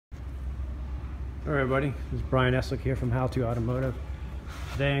Alright buddy, this is Brian Eslick here from How To Automotive.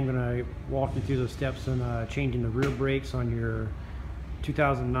 Today I'm going to walk you through the steps in changing the rear brakes on your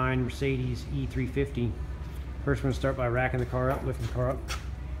 2009 Mercedes E350. First we're going to start by racking the car up, lifting the car up.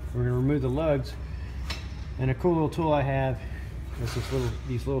 We're going to remove the lugs, and a cool little tool I have is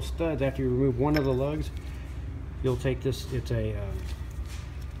these little studs. After you remove one of the lugs, you'll take this, it's a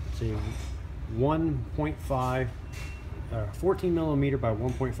 1.5 14 millimeter by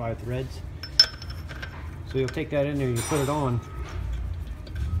 1.5 threads. So you'll take that in there and you put it on,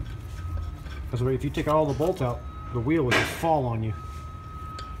 because if you take all the bolts out, the wheel will just fall on you,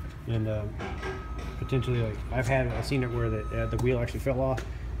 and potentially, like I've seen it where the wheel actually fell off,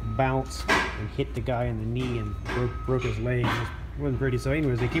 bounced, and hit the guy in the knee and broke his leg. It wasn't pretty. So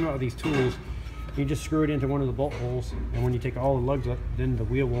anyways, they came out with these tools. You just screw it into one of the bolt holes, and when you take all the lugs up, then the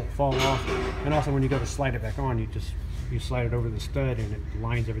wheel won't fall off. And also when you go to slide it back on, you slide it over the stud and it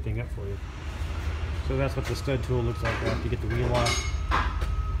lines everything up for you. So that's what the stud tool looks like after you get the wheel off.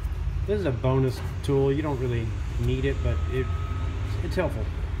 This is a bonus tool. You don't really need it, but it's helpful.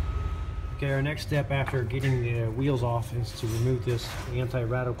 Okay, our next step after getting the wheels off is to remove this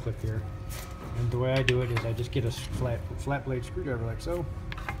anti-rattle clip here. And the way I do it is I just get a flat blade screwdriver like so,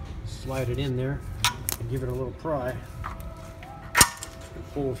 slide it in there, and give it a little pry. And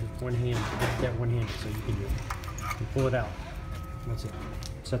pull with one hand, get that one hand so you can do it. And pull it out. That's it.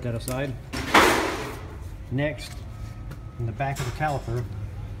 Set that aside. Next, in the back of the caliper, on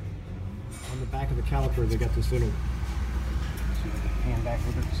the back of the caliper they got this little, hand back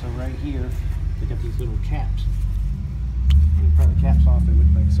with it, so right here they got these little caps. And you pry the caps off, they look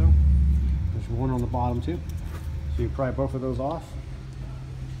like so. There's one on the bottom too. So you pry both of those off.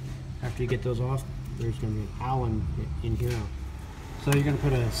 After you get those off, there's going to be an Allen in here. So you're going to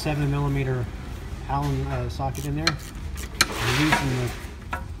put a 7mm Allen socket in there, and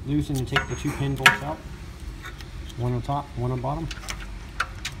loosen and take the two pin bolts out. One on top, one on bottom.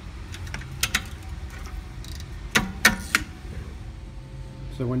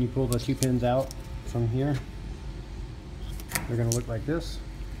 So when you pull the two pins out from here, they're going to look like this.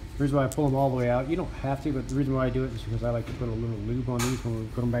 The reason why I pull them all the way out, you don't have to, but the reason why I do it is because I like to put a little lube on these when we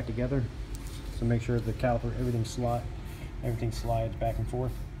put them back together, so make sure the caliper, everything slides back and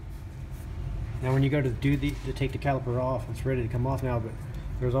forth. Now when you go to take the caliper off, it's ready to come off now, but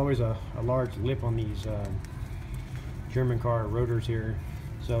there's always a large lip on these German car rotors here.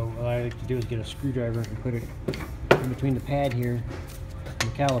 So what I like to do is get a screwdriver and put it in between the pad here and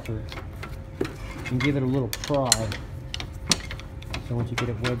the caliper, and give it a little pry. So once you get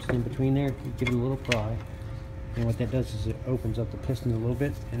it wedged in between there, you give it a little pry, and what that does is it opens up the piston a little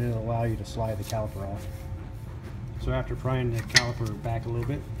bit, and it'll allow you to slide the caliper off. So after prying the caliper back a little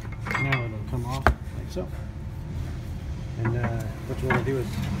bit, now it'll come off like so. And what you want to do is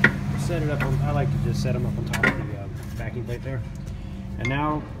set it up on, I like to just set them up on top of the backing plate there. And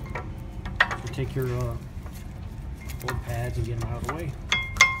now you take your old pads and get them out of the way,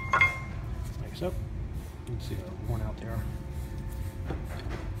 like so. You can see they're worn out there.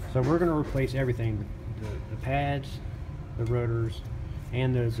 So we're going to replace everything, the pads, the rotors,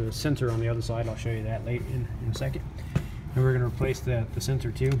 and there's a sensor on the other side. I'll show you that later in a second. And we're going to replace the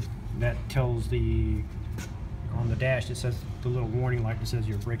sensor too. That tells on the dash, it says the little warning light that says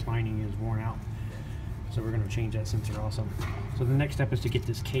your brake lining is worn out. So we're going to change that sensor also. So the next step is to get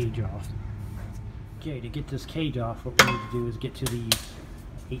this cage off. Okay, to get this cage off, what we need to do is get to these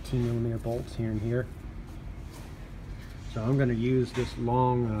 18mm bolts here and here. So I'm going to use this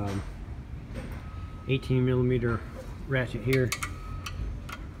long 18mm ratchet here,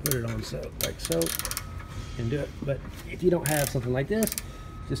 put it on so like so, and do it. But if you don't have something like this,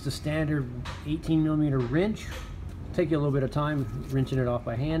 just a standard 18mm wrench, take you a little bit of time wrenching it off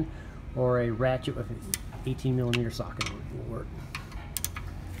by hand, or a ratchet with an 18mm socket will work.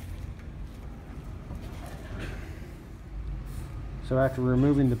 So after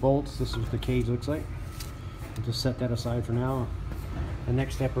removing the bolts, this is what the cage looks like. We'll just set that aside for now. The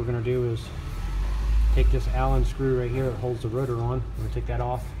next step we're going to do is take this Allen screw right here that holds the rotor on. We're going to take that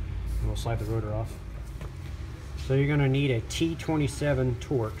off, and we'll slide the rotor off. So you're going to need a T27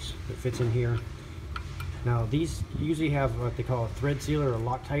 Torx that fits in here. Now these usually have what they call a thread sealer or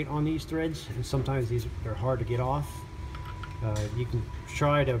Loctite on these threads, and sometimes they're hard to get off. You can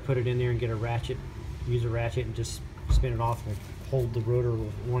try to put it in there and get a ratchet, use a ratchet and just spin it off and hold the rotor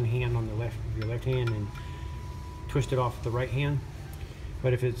with one hand on your left hand and twist it off with the right hand.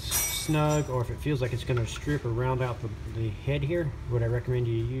 But if it's snug, or if it feels like it's going to strip or round out the head here, what I recommend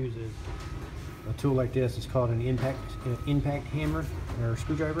you use is a tool like this. It's called an impact hammer or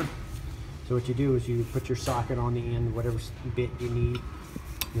screwdriver. So what you do is you put your socket on the end, whatever bit you need,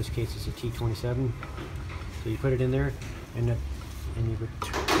 In this case, it's a T27. So you put it in there, and you would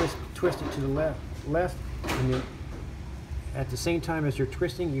twist it to the left, and then at the same time as you're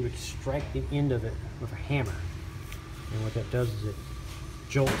twisting, you would strike the end of it with a hammer. And what that does is it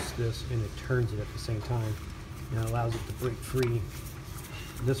jolts this and it turns it at the same time, and it allows it to break free.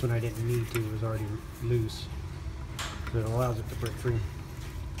 This one I didn't need to, it was already loose, so it allows it to break free.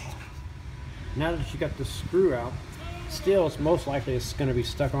 Now that you got the screw out, still it's most likely it's going to be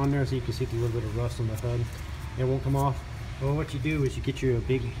stuck on there, so you can see the little bit of rust on the HUD. It won't come off. Well, what you do is you get you a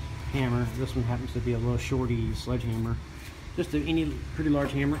big hammer. This one happens to be a little shorty sledgehammer. Just any pretty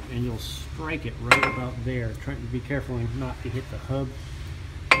large hammer, and you'll strike it right about there. Trying to be careful and not to hit the hub.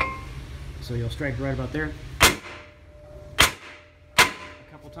 So you'll strike right about there a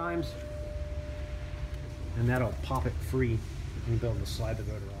couple times, and that'll pop it free, and you'll be able to slide the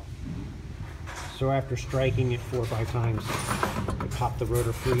rotor off. So after striking it 4 or 5 times, it popped the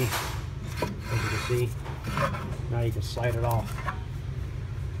rotor free, as you can see. Now you can slide it off.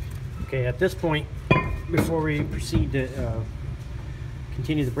 Okay, at this point, before we proceed to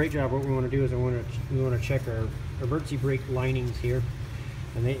continue the brake job, what we want to do is we want to check our emergency brake linings here.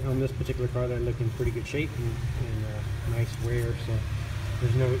 And on this particular car, they're looking pretty good shape and nice wear, so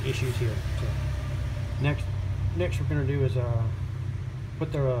there's no issues here. So next we're going to do is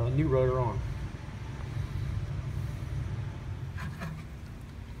put the new rotor on.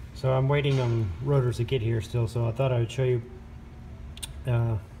 So I'm waiting on rotors to get here still, so I thought I would show you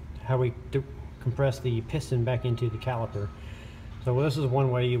how we compress the piston back into the caliper. So this is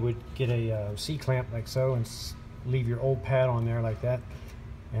one way you would get a C-clamp like so, and leave your old pad on there like that,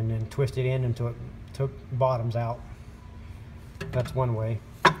 and then twist it in until it bottoms out. That's one way.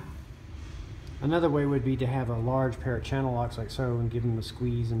 Another way would be to have a large pair of channel locks like so, and give them a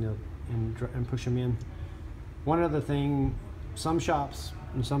squeeze and push them in. One other thing, some shops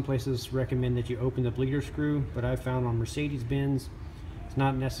in some places recommend that you open the bleeder screw, but I found on Mercedes-Benz it's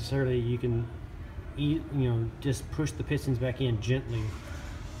not necessarily. You can just push the pistons back in gently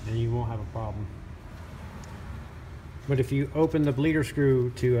and you won't have a problem. But if you open the bleeder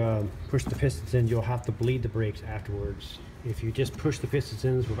screw to push the pistons in, you'll have to bleed the brakes afterwards. If you just push the pistons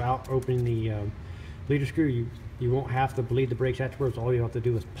in without opening the bleeder screw, you won't have to bleed the brakes afterwards. All you have to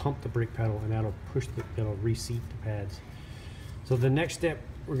do is pump the brake pedal, and that'll reseat the pads. So the next step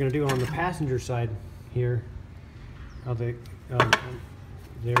we're going to do on the passenger side here,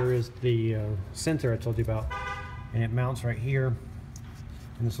 there is the sensor I told you about, and it mounts right here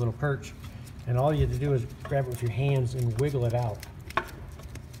in this little perch. And all you have to do is grab it with your hands and wiggle it out.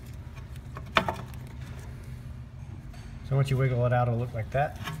 So once you wiggle it out, it'll look like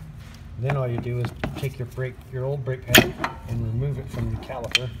that. Then all you do is take your old brake pad and remove it from the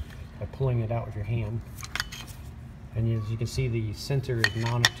caliper by pulling it out with your hand. And as you can see, the sensor is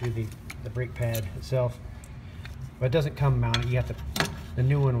mounted to the brake pad itself. But it doesn't come mounted. You have to. The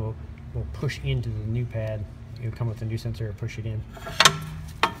new one will push into the new pad. It'll come with the new sensor and push it in.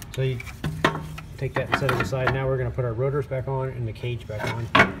 So you take that and set it aside. Now we're going to put our rotors back on and the cage back on.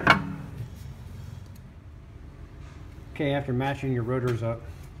 Okay, after matching your rotors up,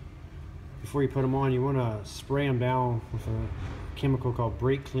 before you put them on, you want to spray them down with a chemical called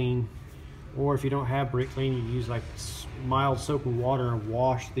brake clean. Or if you don't have brake clean, you use like mild soap and water and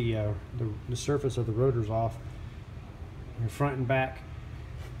wash the surface of the rotors off, in front and back.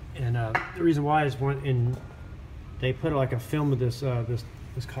 And the reason why is they put like a film of this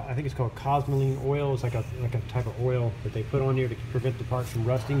I think it's called cosmoline oil. It's like a type of oil that they put on here to prevent the parts from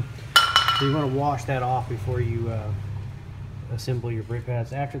rusting. So you want to wash that off before you assemble your brake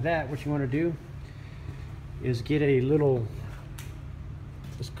pads. After that, what you want to do is get a little,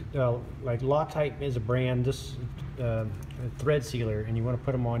 like Loctite is a brand, this a thread sealer, and you want to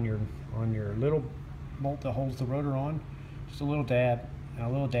put them on your little bolt that holds the rotor on. Just a little dab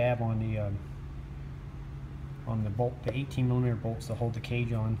on the bolt, the 18mm bolts that hold the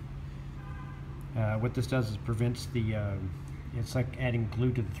cage on. What this does is prevents the, it's like adding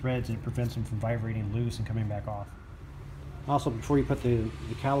glue to the threads, and it prevents them from vibrating loose and coming back off. Also, before you put the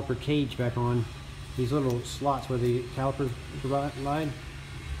caliper cage back on, these little slots where the calipers ride,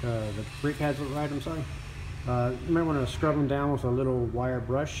 the brake pads ride, you might want to scrub them down with a little wire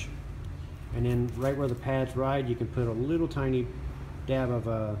brush, and then right where the pads ride, you can put a little tiny dab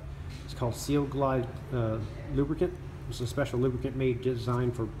of it's called Seal Glide lubricant. It's a special lubricant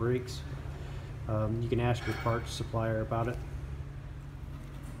designed for brakes. You can ask your parts supplier about it.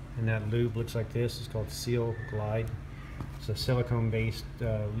 And that lube looks like this. It's called Seal Glide. It's a silicone-based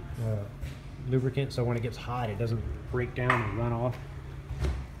lubricant, so when it gets hot, it doesn't break down and run off.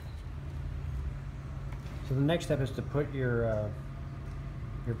 So the next step is to put your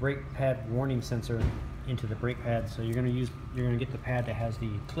your brake pad warning sensor into the brake pad. So you're going to get the pad that has the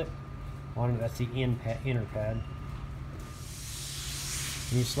clip on it. That's the inner pad.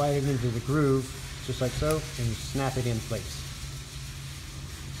 And you slide it into the groove just like so, and you snap it in place.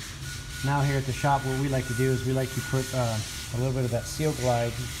 Now here at the shop, what we like to do is we like to put a little bit of that seal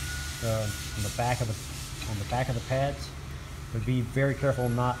glide on the back of the pads. But be very careful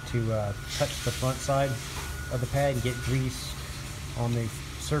not to touch the front side of the pad and get grease on the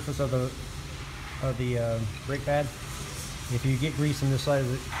surface of the brake pad. If you get grease on this side,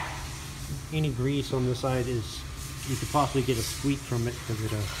 any grease on this side you could possibly get a squeak from it,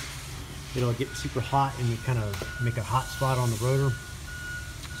 because it'll get super hot and you kind of make a hot spot on the rotor.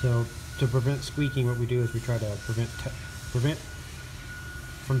 So to prevent squeaking, what we do is we try to prevent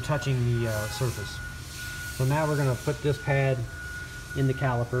from touching the surface. So now we're going to put this pad in the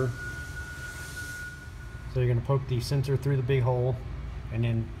caliper. So you're going to poke the sensor through the big hole and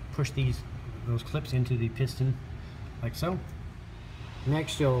then push those clips into the piston like so.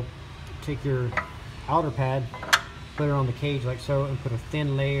 Next you'll take your outer pad, put it on the cage like so, and put a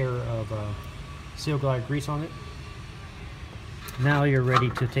thin layer of seal glide grease on it. Now you're ready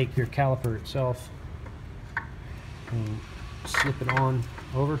to take your caliper itself and slip it on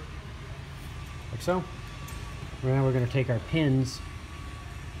over like so. Now we're going to take our pins,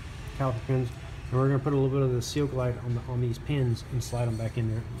 caliper pins, and we're going to put a little bit of the seal glide on these pins and slide them back in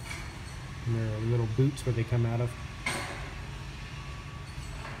their little boots where they come out of.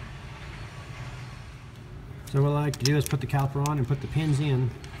 So what I like to do is put the caliper on and put the pins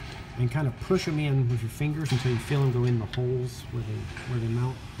in and kind of push them in with your fingers until you feel them go in the holes where they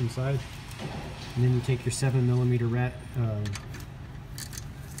mount inside. And then you take your 7mm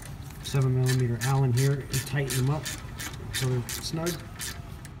 7mm Allen here and tighten them up so they're snug.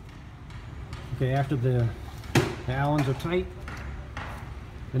 Okay, after the Allens are tight,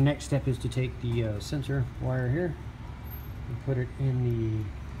 the next step is to take the sensor wire here and put it in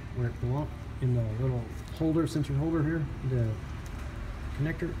where it belongs, in the little holder, sensor holder here, the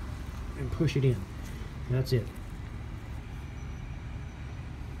connector, and push it in. And that's it.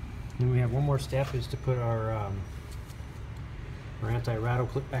 Then we have one more step, is to put our anti-rattle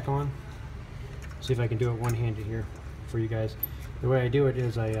clip back on. See if I can do it one-handed here for you guys. The way I do it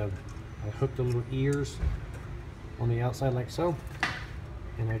is I hook the little ears on the outside like so,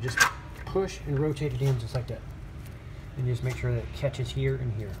 and I just push and rotate it in just like that. And just make sure that it catches here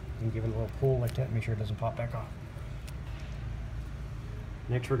and here. And give it a little pull like that, make sure it doesn't pop back off.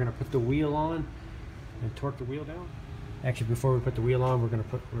 Next we're going to put the wheel on and torque the wheel down. Actually, before we put the wheel on, we're going to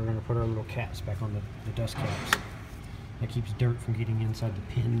put our little caps back on the dust caps. That keeps dirt from getting inside the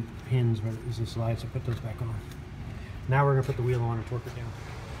pins where it slides, so put those back on. Now we're going to put the wheel on and torque it down.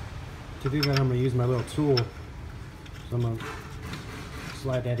 To do that, I'm going to use my little tool. So I'm going to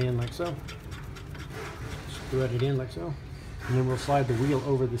slide that in like so. Thread it in like so. And then we'll slide the wheel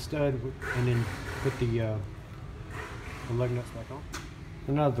over the stud and then put the lug nuts back on.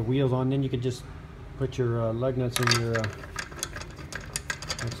 So now that the wheel's on, then you can just put your lug nuts in your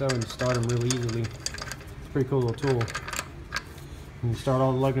like so, and start them really easily. It's a pretty cool little tool. And you start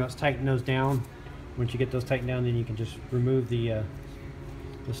all the lug nuts, tighten those down. Once you get those tightened down, then you can just remove the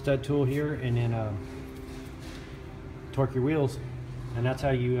stud tool here and then torque your wheels. And that's how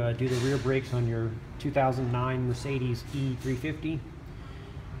you do the rear brakes on your 2009 Mercedes E350.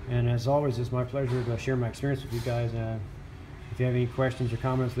 And as always, it's my pleasure to share my experience with you guys. If you have any questions or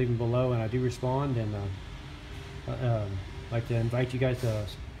comments, leave them below, and I do respond. And I'd like to invite you guys to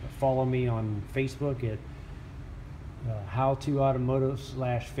follow me on Facebook at How To Automotive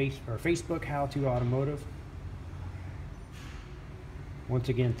Facebook How To Automotive. Once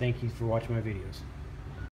again, thank you for watching my videos.